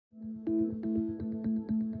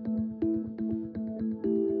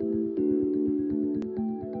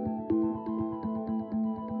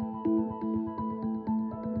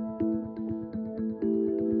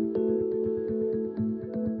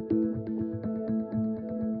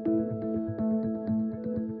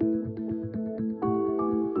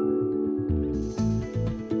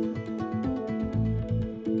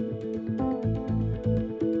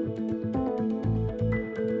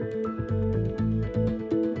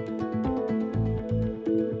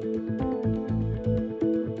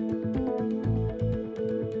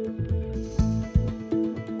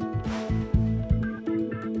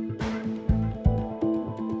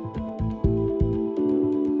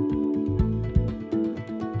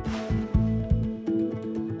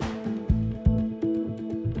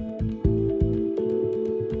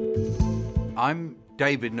I'm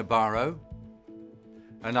David Nabarro,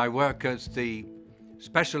 and I work as the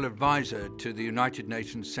Special Advisor to the United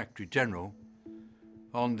Nations Secretary General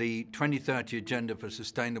on the 2030 Agenda for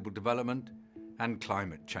Sustainable Development and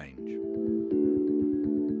Climate Change.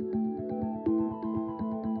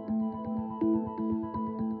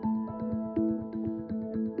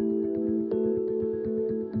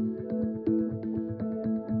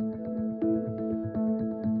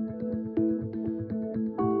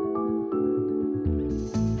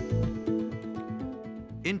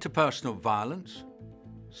 Interpersonal violence,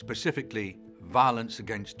 specifically violence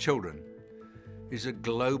against children, is a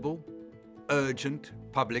global, urgent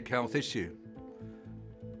public health issue.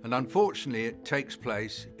 And unfortunately, it takes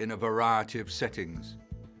place in a variety of settings: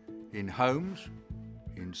 in homes,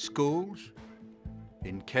 in schools,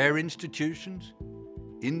 in care institutions,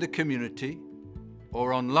 in the community,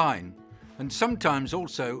 or online, and sometimes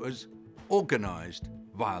also as organised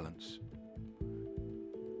violence.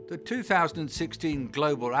 The 2016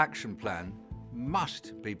 Global Action Plan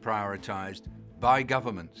must be prioritised by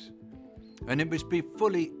governments, and it must be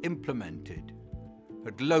fully implemented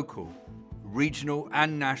at local, regional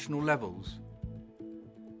and national levels,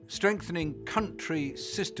 strengthening country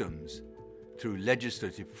systems through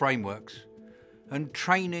legislative frameworks and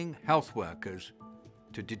training health workers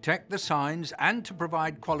to detect the signs and to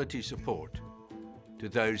provide quality support to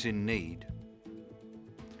those in need.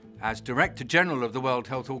 As Director General of the World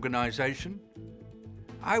Health Organization,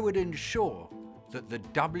 I would ensure that the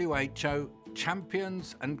WHO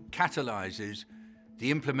champions and catalyses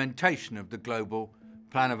the implementation of the Global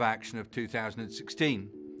Plan of Action of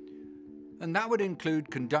 2016. And that would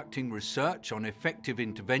include conducting research on effective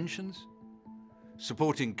interventions,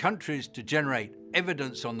 supporting countries to generate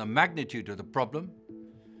evidence on the magnitude of the problem,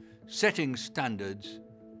 setting standards,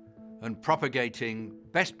 and propagating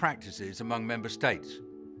best practices among member states.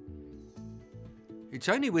 It's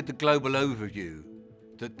only with the global overview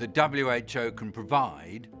that the WHO can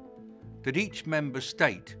provide that each member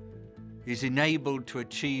state is enabled to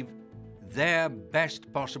achieve their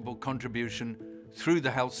best possible contribution through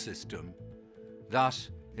the health system,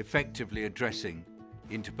 thus effectively addressing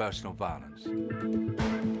interpersonal violence.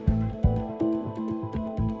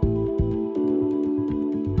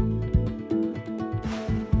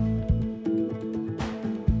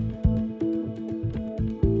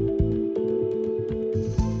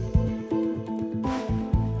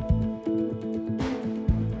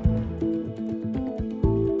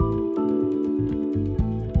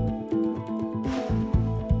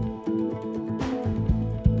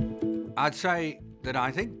 I'd say that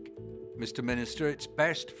I think, Mr. Minister, it's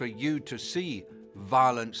best for you to see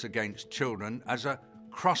violence against children as a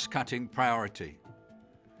cross-cutting priority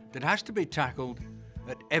that has to be tackled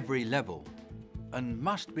at every level and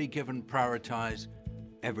must be given priorities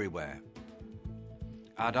everywhere.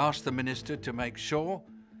 I'd ask the Minister to make sure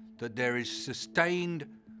that there is sustained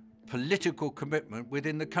political commitment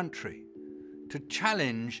within the country to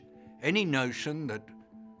challenge any notion that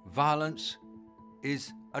violence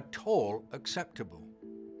is at all acceptable.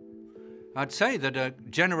 I'd say that a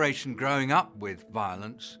generation growing up with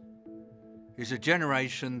violence is a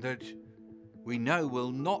generation that we know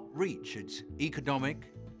will not reach its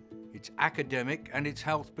economic, its academic and its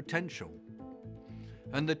health potential.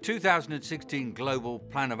 And the 2016 Global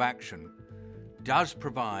Plan of Action does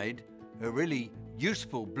provide a really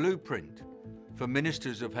useful blueprint for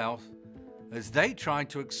ministers of health as they try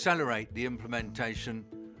to accelerate the implementation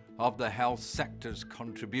of the health sector's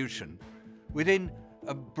contribution within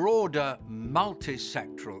a broader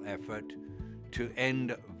multi-sectoral effort to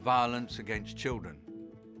end violence against children.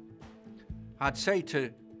 I'd say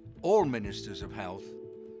to all ministers of health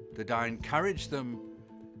that I encourage them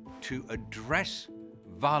to address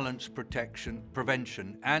violence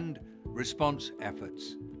prevention and response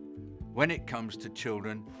efforts when it comes to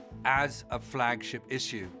children as a flagship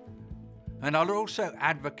issue. And I'll also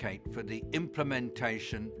advocate for the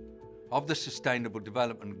implementation of the Sustainable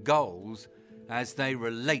Development Goals as they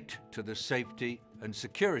relate to the safety and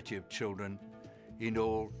security of children in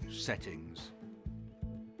all settings.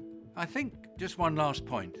 I think, just one last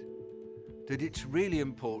point, that it's really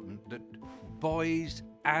important that boys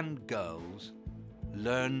and girls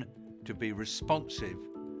learn to be responsive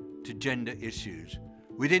to gender issues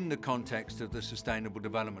within the context of the Sustainable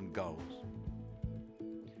Development Goals.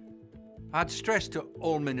 I'd stress to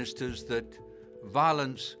all ministers that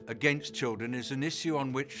violence against children is an issue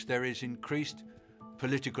on which there is increased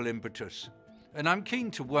political impetus, and I'm keen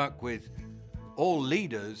to work with all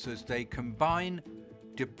leaders as they combine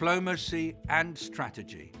diplomacy and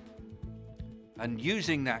strategy, and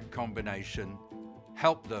using that combination,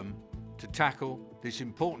 help them to tackle this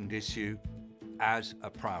important issue as a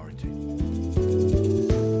priority.